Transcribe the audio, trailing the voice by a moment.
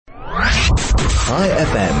Chai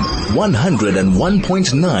FM,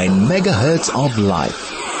 101.9 megahertz of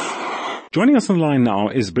life. Joining us on the line now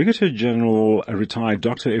is Brigadier General retired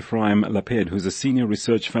Dr. Ephraim Lapid, who's a senior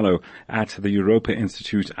research fellow at the Europa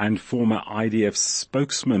Institute and former IDF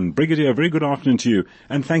spokesman. Brigadier, very good afternoon to you,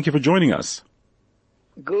 and thank you for joining us.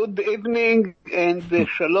 Good evening, and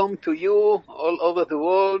shalom to you all over the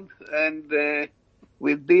world, and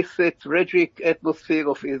with this tragic atmosphere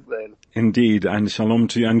of Israel. Indeed, and shalom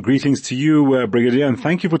to you, and greetings to you, Brigadier, and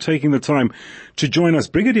thank you for taking the time to join us.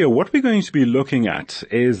 Brigadier, what we're going to be looking at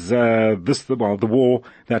is the war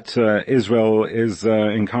that Israel is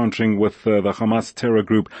encountering with the Hamas terror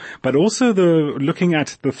group, but also looking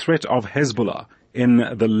at the threat of Hezbollah in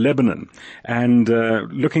the Lebanon, and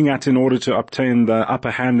looking at in order to obtain the upper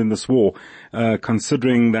hand in this war,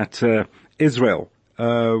 considering that Israel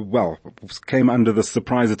came under the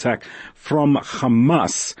surprise attack from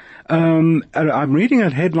Hamas. I'm reading a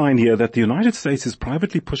headline here that the United States is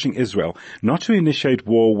privately pushing Israel not to initiate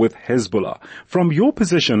war with Hezbollah. From your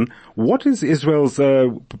position, what is Israel's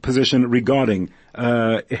position regarding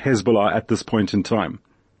Hezbollah at this point in time?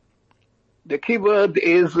 The key word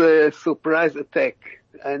is surprise attack,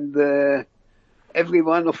 and every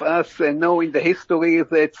one of us know in the history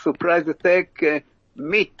that surprise attack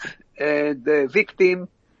meet the victim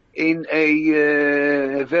in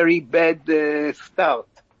a very bad start.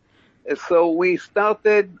 So we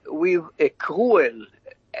started with a cruel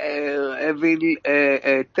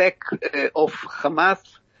attack of Hamas,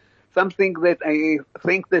 something that I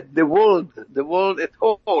think that the world at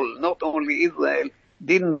all, not only Israel,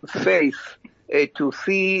 didn't face to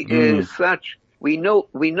see such. We know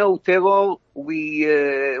terror. We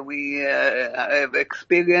have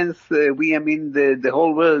experience. The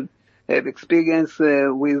whole world have experience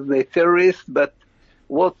with the terrorists, but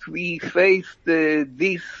what we faced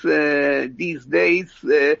these days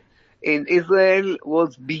in Israel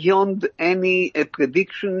was beyond any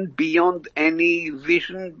prediction, beyond any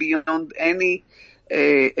vision, beyond any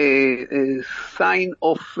sign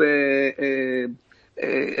of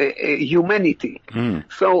humanity.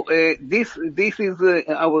 So this is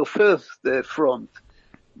our first front.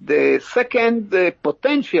 The second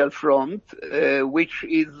potential front, which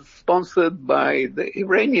is sponsored by the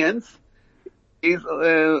Iranians, is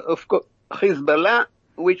of course Hezbollah,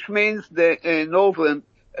 which means the northern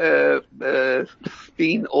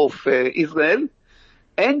spin of Israel.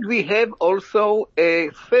 And we have also a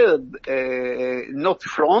third, not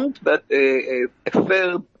front, but a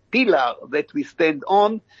third pillar that we stand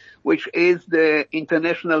on, which is the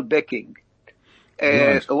international backing.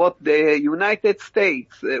 Right. What the United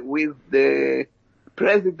States with the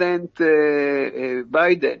President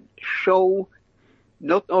Biden show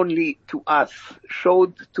not only to us,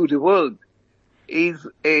 showed to the world, is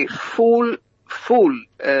a full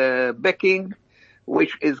backing,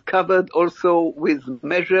 which is covered also with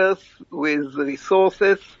measures, with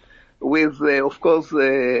resources, with, of course,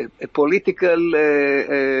 a political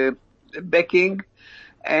backing,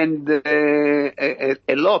 and a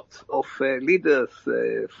lot of leaders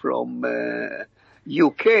from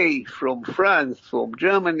UK, from France, from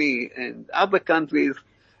Germany, and other countries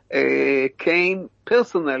came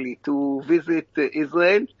personally to visit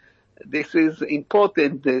Israel. This is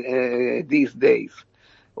important these days.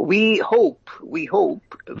 We hope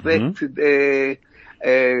that the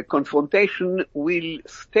confrontation will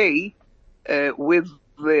stay with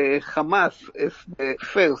the Hamas as the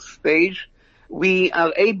first stage. We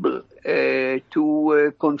are able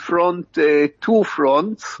to confront two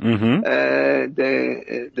fronts,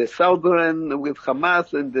 the southern with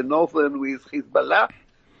Hamas and the northern with Hezbollah.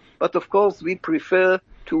 But of course, we prefer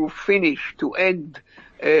to end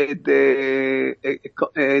the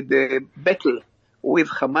battle with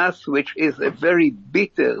Hamas, which is a very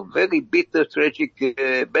bitter, tragic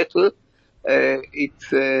battle.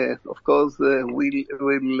 It, of course,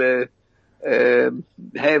 will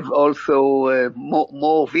have also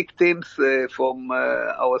more victims from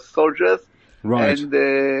our soldiers. Right. And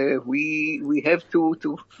we have to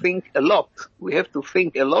think a lot.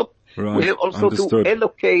 Right. We have also Understood.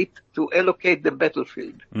 to allocate the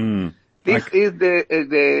battlefield. This is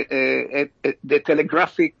the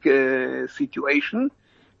telegraphic situation.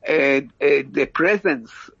 The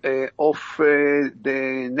presence of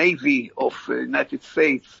the Navy of United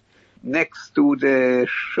States next to the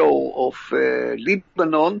shore of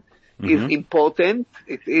Lebanon is important.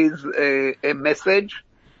 It is a message.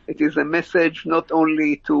 It is a message not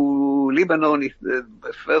only to Lebanon,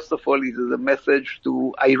 first of all, it is a message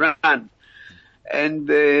to Iran. And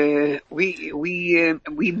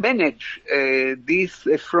we manage this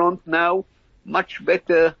front now much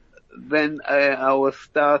better than our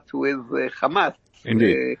start with Hamas.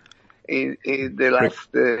 Indeed. In the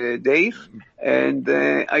last days, and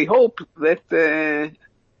I hope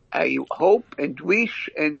and wish,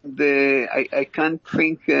 and I can't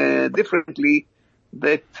think differently,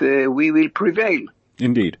 that we will prevail.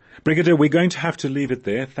 Indeed. Brigadier, we're going to have to leave it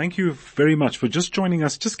there. Thank you very much for just joining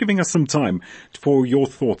us, just giving us some time for your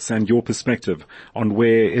thoughts and your perspective on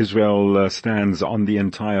where Israel stands on the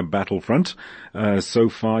entire battlefront. So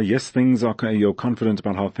far, yes, you're confident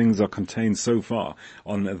about how things are contained so far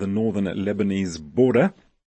on the northern Lebanese border.